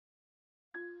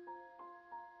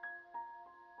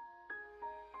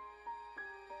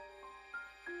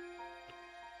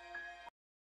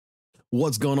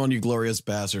What's going on, you glorious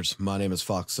bastards? My name is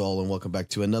Fox Soul, and welcome back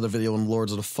to another video on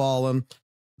Lords of the Fallen.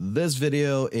 This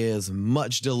video is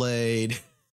much delayed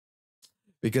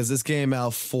because this came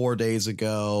out 4 days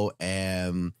ago,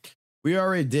 and we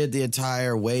already did the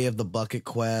entire Way of the Bucket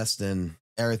quest and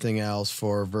everything else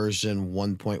for version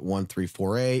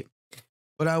 1.1348.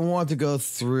 But I want to go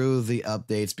through the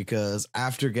updates because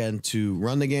after getting to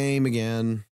run the game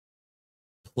again,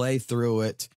 play through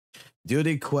it, do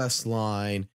the quest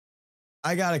line,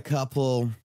 I got a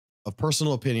couple of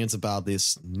personal opinions about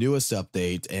this newest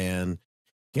update and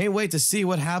can't wait to see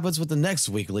what happens with the next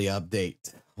weekly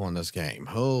update on this game.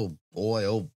 Oh boy,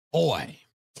 oh boy.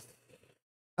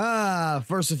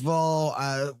 First of all,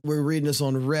 we're reading this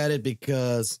on Reddit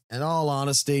because, in all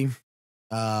honesty,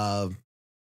 this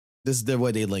is the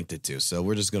way they linked it to, so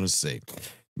we're just going to see.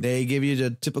 They give you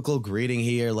the typical greeting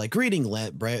here, like, greeting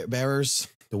Lent bearers.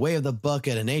 The way of the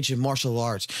bucket, an ancient martial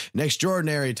arts, an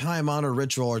extraordinary time-honored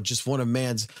ritual, or just one of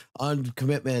man's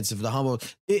uncommitments of the humble.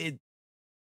 It's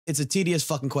a tedious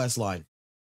fucking quest line.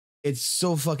 It's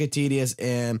so fucking tedious,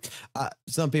 and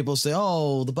some people say,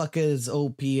 oh, the bucket is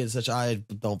OP and such. I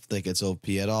don't think it's OP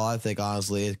at all. I think,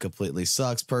 honestly, it completely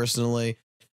sucks, personally.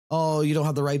 Oh, you don't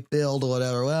have the right build or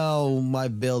whatever. Well, my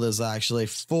build is actually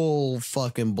full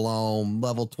fucking blown,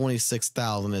 level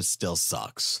 26,000. It still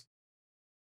sucks.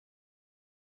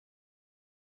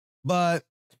 But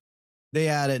they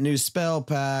added new spell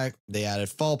pack, they added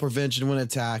fall prevention when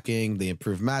attacking, they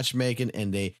improved matchmaking,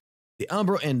 and the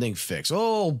Umbro ending fix.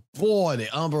 Oh boy, the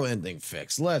Umbro ending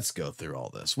fix. Let's go through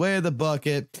all this. Way of the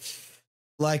Bucket,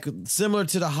 like similar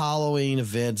to the Halloween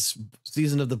events,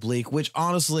 Season of the Bleak, which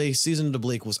honestly, Season of the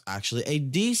Bleak was actually a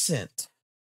decent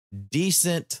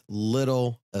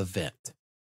little event.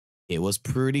 It was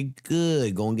pretty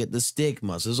good. Go and get the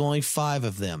stigmas. There's only 5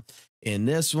 of them. In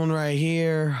this one right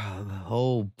here,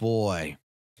 oh boy.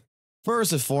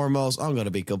 First and foremost, I'm going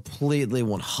to be completely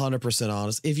 100%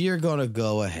 honest. If you're going to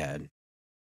go ahead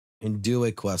and do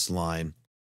a quest line,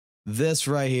 this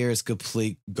right here is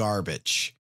complete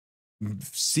garbage.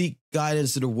 Seek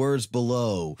guidance to the words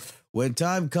below. When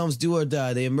time comes, do or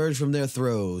die, they emerge from their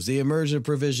throes. They emerge in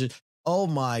provision. Oh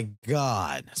my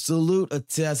God. Salute,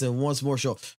 attest, and once more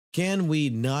show. Can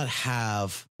we not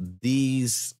have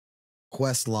these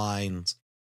quest lines,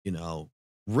 you know,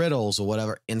 riddles or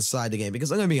whatever inside the game? Because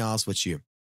I'm gonna be honest with you,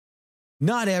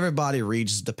 not everybody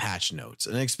reads the patch notes,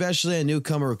 and especially a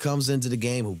newcomer who comes into the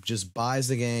game, who just buys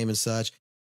the game and such.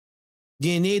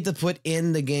 You need to put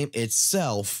in the game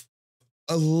itself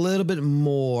a little bit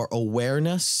more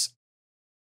awareness,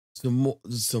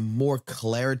 some more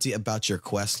clarity about your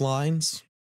quest lines,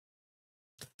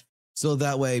 so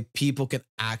that way people can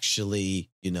actually,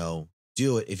 you know,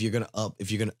 do it. If you're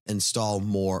gonna install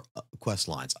more quest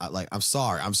lines. I'm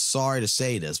sorry to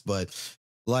say this, but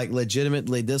like,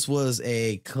 legitimately, this was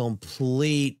a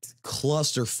complete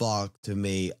clusterfuck to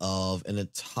me of an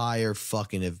entire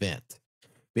fucking event,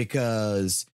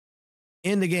 because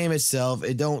in the game itself,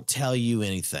 it don't tell you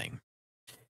anything.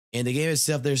 In the game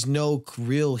itself, there's no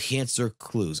real hints or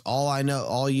clues.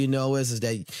 All you know is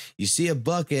that you see a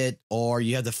bucket, or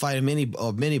you have to fight a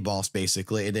mini boss,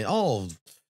 basically, and then, oh,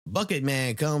 Bucket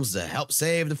Man comes to help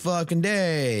save the fucking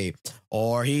day,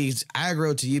 or he's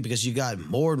aggro to you because you got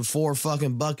more than 4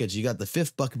 fucking buckets. You got the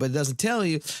 5th bucket, but it doesn't tell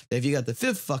you that if you got the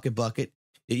 5th fucking bucket,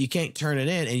 that you can't turn it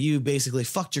in, and you basically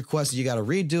fucked your quest, and you got to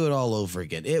redo it all over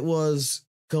again. It was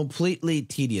completely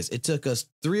tedious. It took us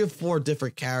 3 or 4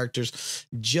 different characters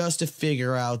just to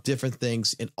figure out different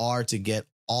things in order to get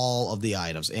all of the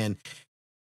items. And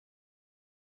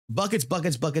buckets.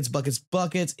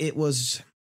 It was...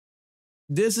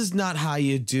 This is not how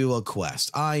you do a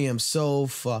quest. I am so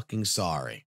fucking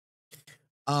sorry.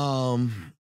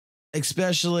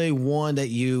 Especially one that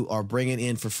you are bringing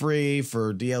in for free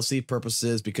for DLC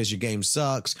purposes because your game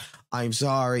sucks. I'm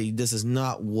sorry. This is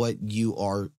not what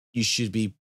you should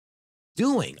be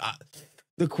doing.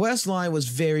 The quest line was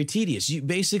very tedious. You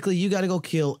got to go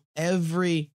kill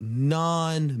every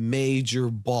non-major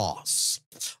boss.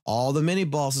 All the mini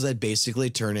bosses that basically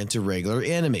turn into regular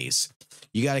enemies.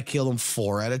 You got to kill them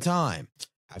 4 at a time.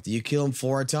 After you kill them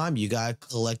 4 at a time, you got to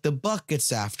collect the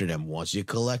buckets after them. Once you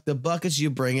collect the buckets, you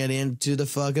bring it into the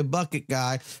fucking bucket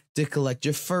guy to collect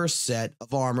your first set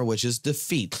of armor, which is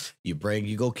defeat. You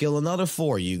go kill another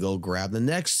 4. You go grab the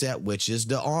next set, which is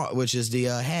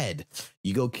the head.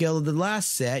 You go kill the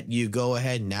last set. You go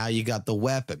ahead. Now you got the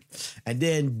weapon. And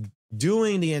then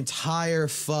doing the entire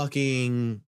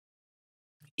fucking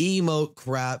emote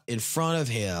crap in front of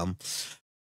him.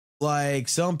 Like,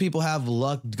 some people have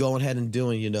luck going ahead and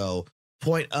doing, you know,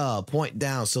 point up, point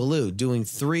down, salute, doing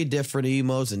 3 different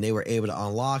emotes, and they were able to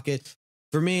unlock it.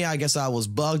 For me, I guess I was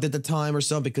bugged at the time or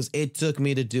something because it took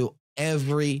me to do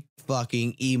every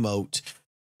fucking emote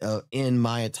in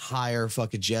my entire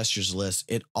fucking gestures list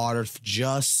in order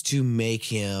just to make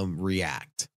him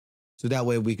react. So that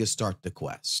way we could start the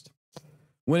quest.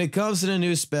 When it comes to the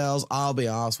new spells, I'll be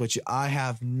honest with you, I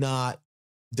have not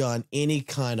done any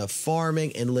kind of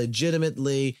farming, and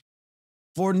legitimately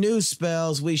for new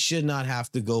spells, we should not have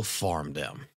to go farm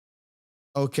them.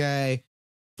 Okay.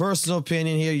 Personal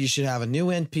opinion here, you should have a new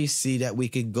NPC that we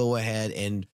could go ahead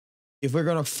and, if we're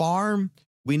going to farm,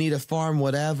 we need to farm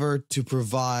whatever to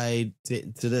provide to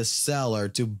this seller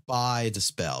to buy the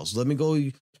spells. Let me go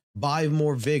buy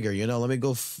more vigor, you know, let me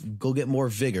go get more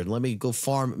vigor. Let me go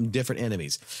farm different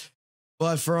enemies.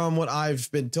 But from what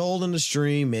I've been told in the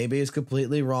stream, maybe it's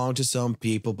completely wrong to some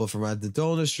people, but from what I've been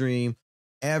told in the stream,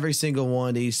 every single one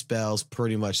of these spells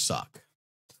pretty much suck.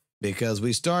 Because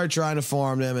we started trying to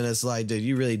farm them, and it's like, dude,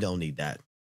 you really don't need that.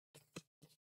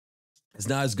 It's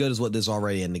not as good as what is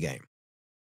already in the game.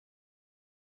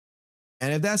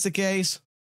 And if that's the case,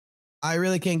 I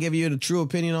really can't give you the true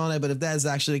opinion on it, but if that is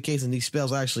actually the case and these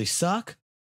spells actually suck,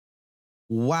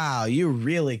 wow, you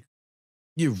really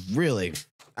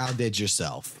outdid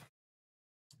yourself.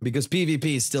 Because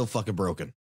PvP is still fucking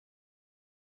broken.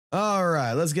 All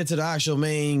right, let's get to the actual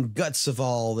main guts of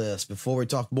all this before we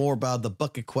talk more about the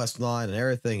bucket quest line and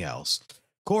everything else.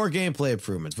 Core gameplay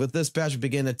improvements. With this patch, we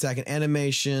begin attacking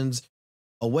animations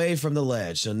away from the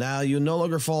ledge. So now you no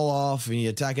longer fall off, and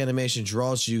your attack animation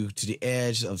draws you to the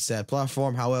edge of said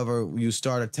platform. However, you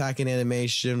start attacking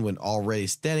animation when already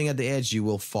standing at the edge, you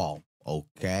will fall.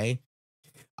 Okay.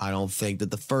 I don't think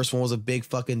that the first one was a big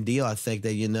fucking deal. I think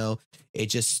that, you know, it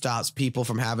just stops people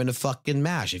from having to fucking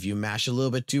mash. If you mash a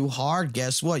little bit too hard,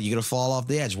 guess what? You're going to fall off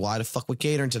the edge. Why the fuck we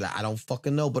catering to that? I don't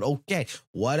fucking know, but okay,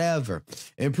 whatever.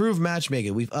 Improved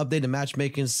matchmaking. We've updated the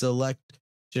matchmaking selection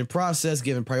process,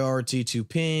 giving priority to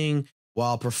ping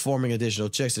while performing additional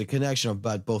checks to the connection of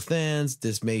both ends.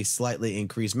 This may slightly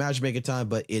increase matchmaking time,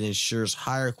 but it ensures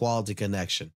higher quality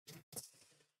connection.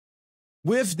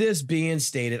 With this being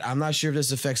stated, I'm not sure if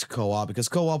this affects co-op, because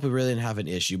co-op we really didn't have an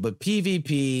issue, but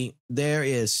PvP, there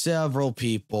is several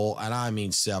people, and I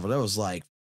mean several, there was like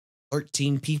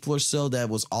 13 people or so that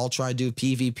was all trying to do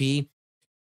PvP,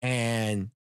 and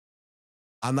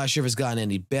I'm not sure if it's gotten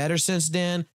any better since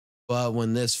then, but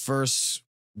when this first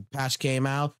patch came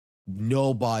out,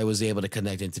 nobody was able to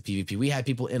connect into PvP. We had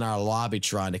people in our lobby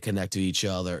trying to connect to each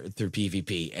other through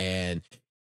PvP, and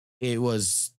it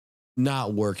was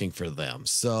not working for them.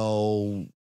 So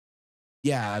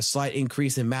yeah, a slight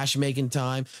increase in matchmaking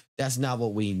time. That's not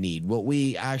what we need. What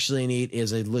we actually need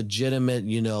is a legitimate,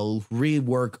 you know,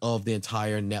 rework of the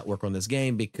entire network on this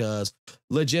game, because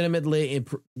legitimately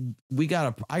I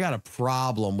got a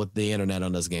problem with the internet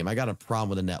on this game. I got a problem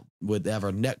with the net,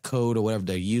 whatever net code or whatever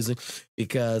they're using,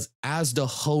 because as the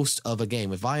host of a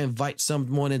game, if I invite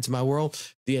someone into my world,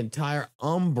 the entire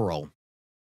Umbro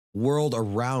world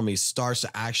around me starts to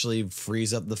actually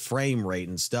freeze up the frame rate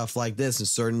and stuff like this in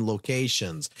certain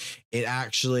locations. It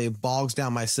actually bogs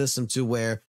down my system to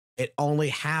where it only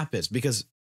happens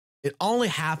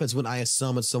when I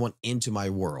summon someone into my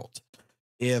world.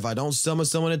 If I don't summon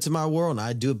someone into my world and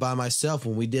I do it by myself,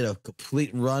 when we did a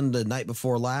complete run the night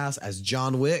before last as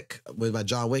John Wick with my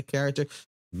John Wick character,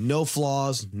 no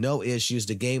flaws, no issues.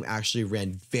 The game actually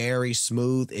ran very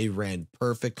smooth. It ran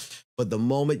perfect. But the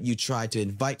moment you try to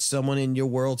invite someone in your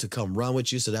world to come run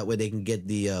with you so that way they can get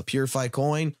the purified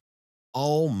coin,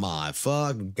 oh my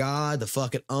fucking God, the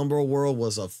fucking Umbro world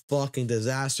was a fucking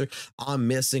disaster. I'm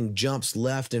missing jumps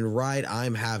left and right.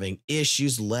 I'm having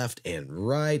issues left and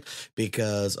right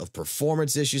because of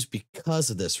performance issues because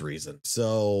of this reason.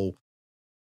 So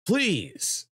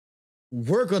please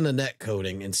work on the net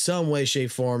coding in some way,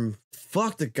 shape, form.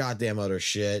 Fuck the goddamn other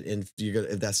shit. And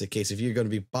if that's the case, if you're going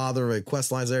to be bothering with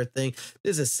quest lines and everything,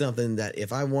 this is something that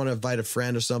if I want to invite a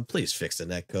friend or something, please fix the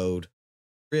net code.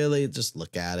 Really, just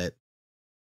look at it.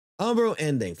 Umbro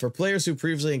ending. For players who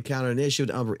previously encountered an issue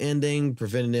with Umbro ending,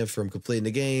 preventing them from completing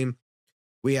the game,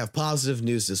 we have positive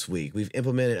news this week. We've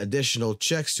implemented additional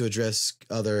checks to address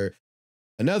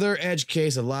another edge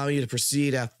case, allowing you to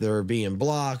proceed after being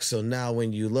blocked. So now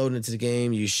when you load into the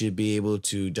game, you should be able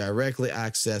to directly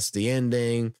access the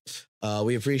ending.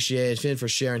 We appreciate Finn for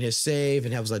sharing his save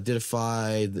and helps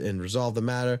identify and resolve the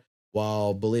matter.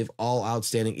 While believe all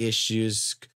outstanding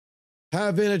issues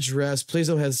have been addressed, please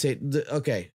don't hesitate.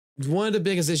 Okay, one of the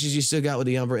biggest issues you still got with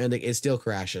the Umbro ending, it still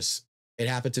crashes. It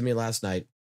happened to me last night.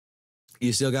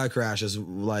 You still got crashes.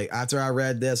 Like after I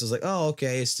read this, I was like, oh,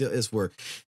 okay, it's work.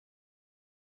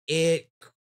 It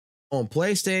on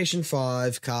PlayStation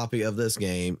 5 copy of this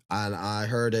game, and I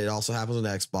heard it also happens on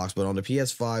Xbox, but on the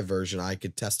PS5 version, I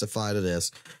could testify to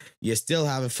this. You still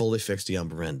haven't fully fixed the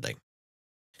Umber ending.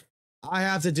 I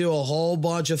have to do a whole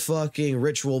bunch of fucking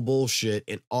ritual bullshit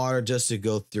in order just to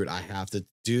go through it. I have to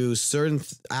do certain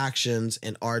actions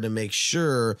in order to make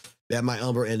sure that my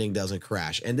Umber ending doesn't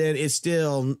crash. And then it's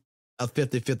still a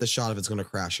 50-50 shot if it's going to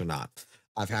crash or not.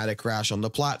 I've had it crash on the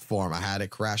platform. I had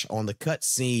it crash on the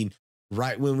cutscene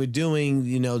right when we're doing,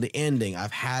 you know, the ending.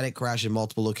 I've had it crash in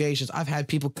multiple locations. I've had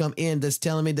people come in that's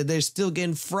telling me that they're still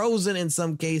getting frozen in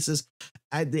some cases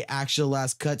at the actual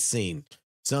last cutscene.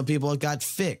 Some people got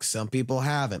fixed. Some people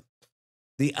haven't.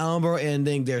 The Umber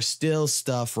ending, there's still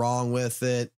stuff wrong with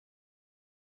it.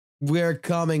 We're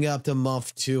coming up to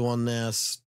month 2 on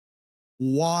this.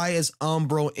 Why is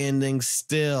Umbro ending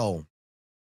still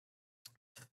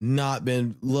not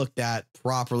been looked at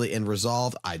properly and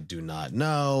resolved? I do not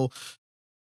know.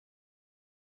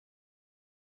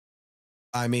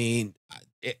 I mean,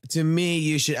 to me,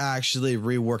 you should actually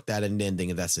rework that in ending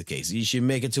if that's the case. You should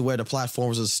make it to where the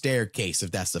platform is a staircase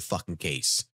if that's the fucking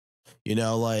case. You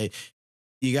know, like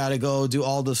you got to go do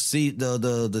all the seat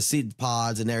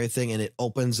pods and everything, and it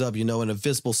opens up, you know, an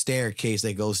invisible staircase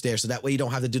that goes there, so that way you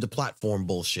don't have to do the platform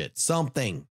bullshit.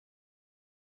 Something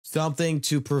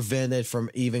to prevent it from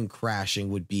even crashing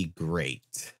would be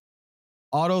great.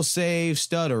 Autosave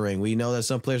stuttering. We know that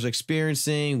some players are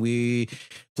experiencing.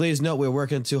 Please note we're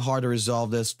working too hard to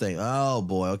resolve this thing. Oh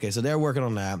boy. Okay, so they're working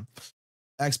on that.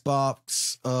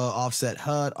 Xbox offset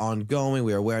HUD ongoing.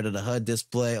 We are aware that the HUD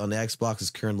display on the Xbox is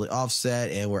currently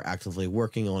offset, and we're actively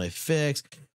working on a fix.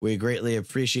 We greatly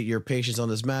appreciate your patience on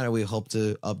this matter. We hope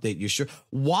to update you. Sure.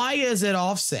 Why is it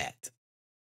offset?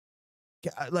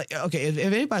 Like, okay, if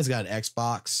anybody's got an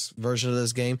Xbox version of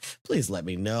this game, please let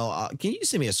me know. Can you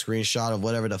send me a screenshot of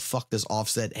whatever the fuck this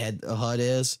offset HUD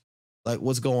is? Like,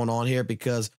 what's going on here?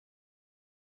 Because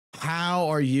how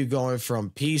are you going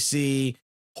from PC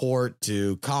port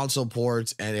to console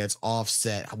ports and it's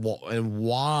offset? And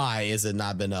why has it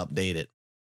not been updated?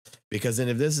 Because then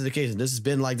if this is the case, and this has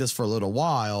been like this for a little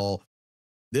while,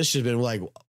 this should have been like,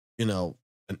 you know,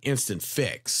 an instant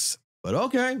fix. But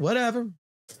okay, whatever.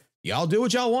 Y'all do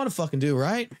what y'all want to fucking do,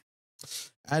 right?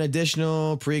 Add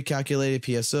additional pre-calculated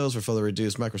PSOs for further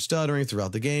reduced micro stuttering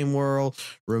throughout the game world.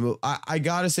 Remove. I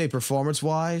gotta say,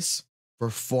 performance-wise,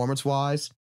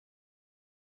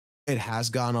 it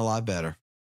has gotten a lot better.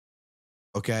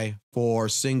 Okay, for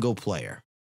single player,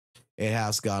 it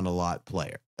has gotten a lot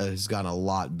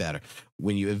better.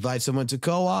 When you invite someone to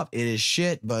co-op, it is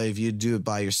shit. But if you do it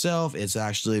by yourself,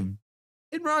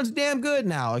 it runs damn good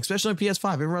now, especially on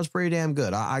PS5. It runs pretty damn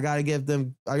good. I gotta give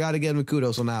them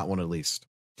kudos on that one at least.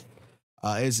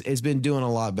 It's been doing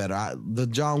a lot better. The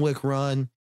John Wick run,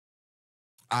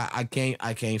 I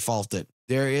can't fault it.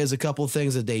 There is a couple of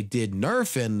things that they did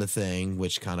nerf in the thing,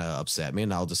 which kind of upset me,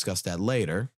 and I'll discuss that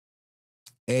later.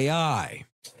 AI.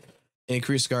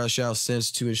 Increase Scarlet Shadow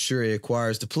sense to ensure it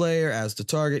acquires the player as the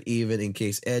target, even in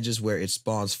case edges where it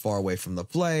spawns far away from the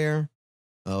player.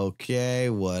 Okay,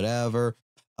 whatever.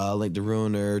 Link the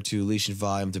ruiner to lesion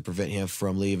volume to prevent him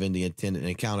from leaving the intended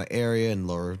encounter area and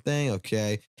lower thing.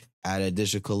 Okay. Add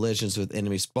additional collisions with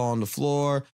enemy spawn on the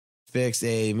floor. Fix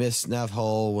a missed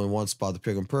hole when one spot the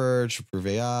pilgrim purge. Improve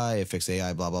AI. Fix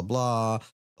AI, blah, blah, blah.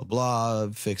 Blah.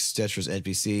 Fix Tetris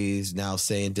NPCs now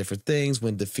saying different things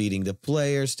when defeating the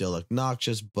player. Still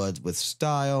obnoxious, but with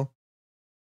style.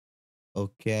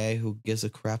 Okay, who gives a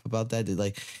crap about that?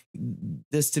 Like,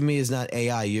 this to me is not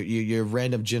AI. You're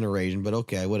random generation, but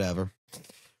okay, whatever.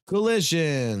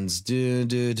 Collisions.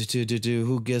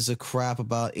 Who gives a crap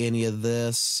about any of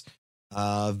this?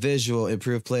 Visual,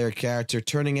 improve player character,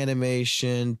 turning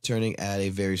animation, turning at a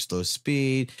very slow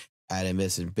speed, add a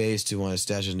missing base to one of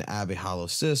Stashes and Abbey Hollow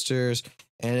Sisters,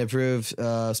 and improve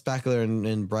spacular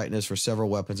and brightness for several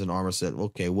weapons and armor set.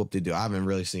 Okay, whoop-de-doo. I haven't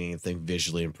really seen anything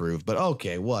visually improved, but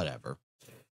okay, whatever.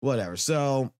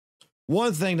 So,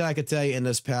 one thing that I could tell you in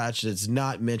this patch that's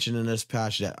not mentioned in this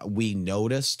patch that we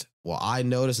noticed, well, I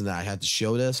noticed and that I had to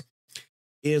show this,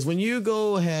 is when you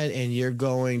go ahead and you're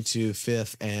going to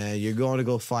 5th and you're going to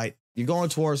go fight, you're going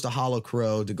towards the Hollow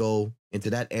Crow to go into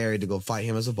that area to go fight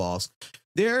him as a boss,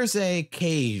 there's a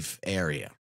cave area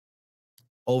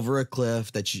over a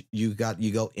cliff that you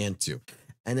go into.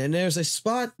 And then there's a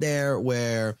spot there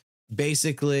where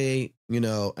basically, you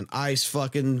know, an ice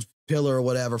fucking pillar or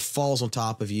whatever falls on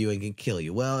top of you and can kill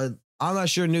you. Well, I'm not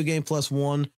sure New Game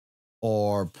 +1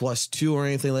 or +2 or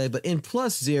anything like that, but in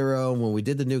 +0, when we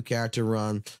did the new character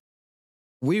run,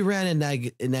 we ran in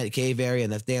that cave area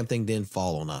and that damn thing didn't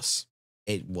fall on us.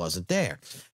 It wasn't there.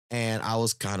 And I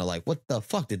was kind of like, what the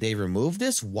fuck? Did they remove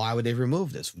this? Why would they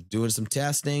remove this? Doing some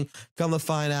testing, come to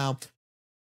find out,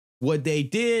 what they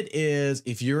did is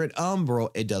if you're at Umbral,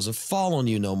 it doesn't fall on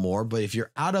you no more. But if you're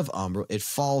out of Umbral, it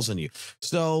falls on you.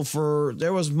 So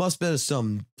must have been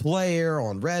some player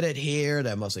on Reddit here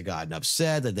that must have gotten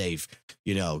upset that they've,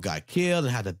 got killed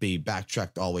and had to be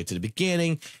backtracked all the way to the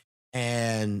beginning.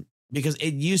 And because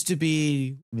it used to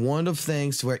be one of the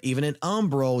things where even in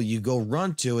Umbral, you go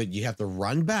run to it, you have to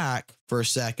run back for a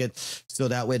second. So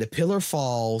that way the pillar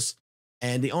falls.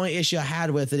 And the only issue I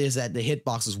had with it is that the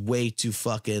hitbox is way too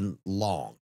fucking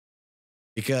long.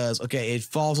 Because, okay, it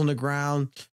falls on the ground,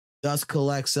 dust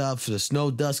collects up, the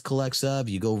snow dust collects up,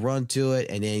 you go run to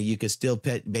it, and then you can still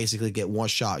basically get one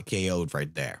shot KO'd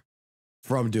right there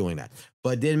from doing that.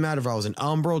 But it didn't matter if I was in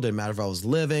Umbral, didn't matter if I was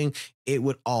living, it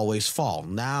would always fall.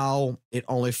 Now, it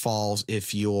only falls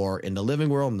if you're in the living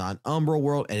world, not Umbral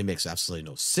world, and it makes absolutely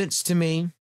no sense to me.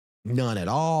 None at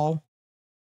all.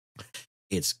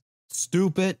 It's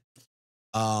stupid.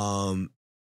 I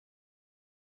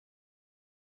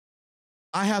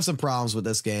have some problems with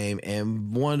this game,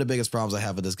 and one of the biggest problems I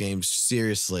have with this game,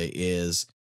 seriously, is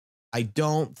I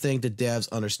don't think the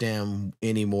devs understand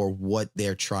anymore what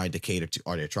they're trying to cater to.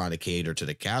 Are they trying to cater to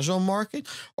the casual market,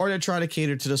 or they're trying to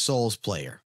cater to the Souls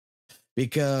player?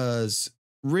 Because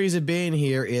reason being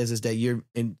here is that you're,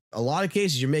 in a lot of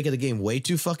cases, you're making the game way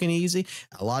too fucking easy.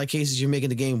 A lot of cases, you're making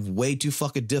the game way too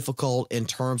fucking difficult in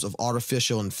terms of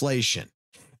artificial inflation.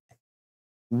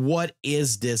 What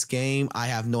is this game? I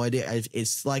have no idea.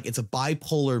 It's like, it's a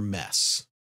bipolar mess.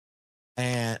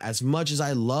 And as much as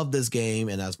I love this game,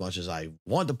 and as much as I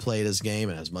want to play this game,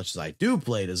 and as much as I do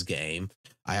play this game,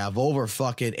 I have over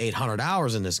fucking 800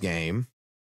 hours in this game.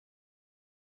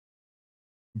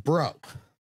 Bro,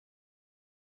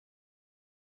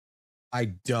 I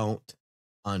don't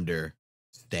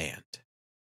understand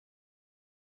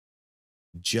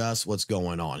just what's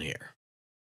going on here.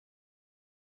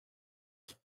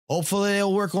 Hopefully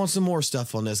they'll work on some more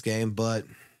stuff on this game, but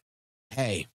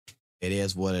hey, it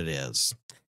is what it is.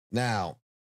 Now,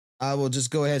 I will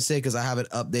just go ahead and say, because I haven't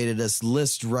updated this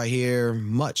list right here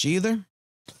much either,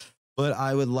 but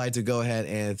I would like to go ahead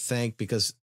and thank,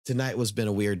 because tonight was been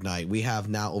a weird night. We have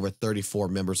now over 34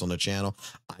 members on the channel.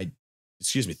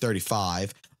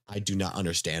 35. I do not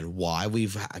understand why.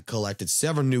 We've collected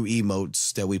several new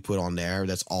emotes that we put on there.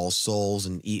 That's all Souls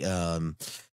and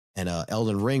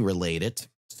Elden Ring related.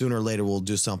 Sooner or later, we'll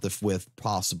do something with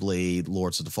possibly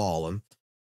Lords of the Fallen.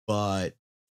 But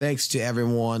thanks to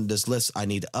everyone. This list, I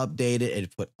need to update it and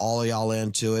put all of y'all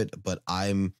into it. But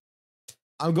I'm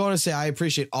going to say I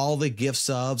appreciate all the gift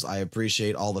subs. I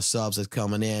appreciate all the subs that's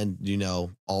coming in.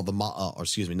 All the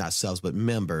not subs, but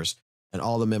members. And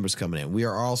all the members coming in. We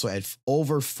are also at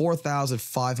over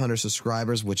 4,500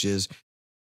 subscribers, which is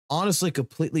honestly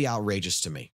completely outrageous to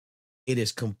me. It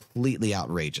is completely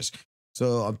outrageous.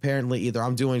 So apparently either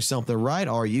I'm doing something right,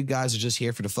 or you guys are just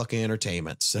here for the fucking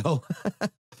entertainment. So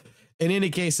in any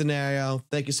case scenario,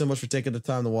 thank you so much for taking the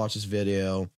time to watch this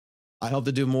video. I hope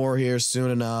to do more here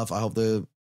soon enough. I hope to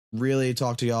really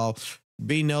talk to y'all.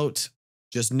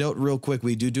 Just note real quick,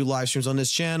 we do live streams on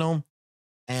this channel.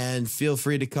 And feel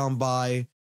free to come by.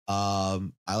 I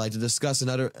like to discuss in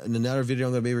another video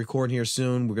I'm going to be recording here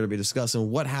soon. We're going to be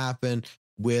discussing what happened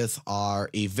with our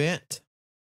event,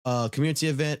 community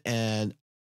event, and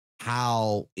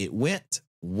how it went,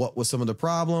 what was some of the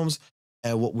problems,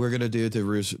 and what we're going to do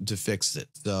to fix it.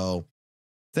 So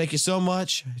thank you so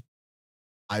much.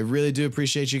 I really do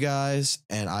appreciate you guys,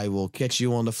 and I will catch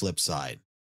you on the flip side.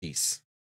 Peace.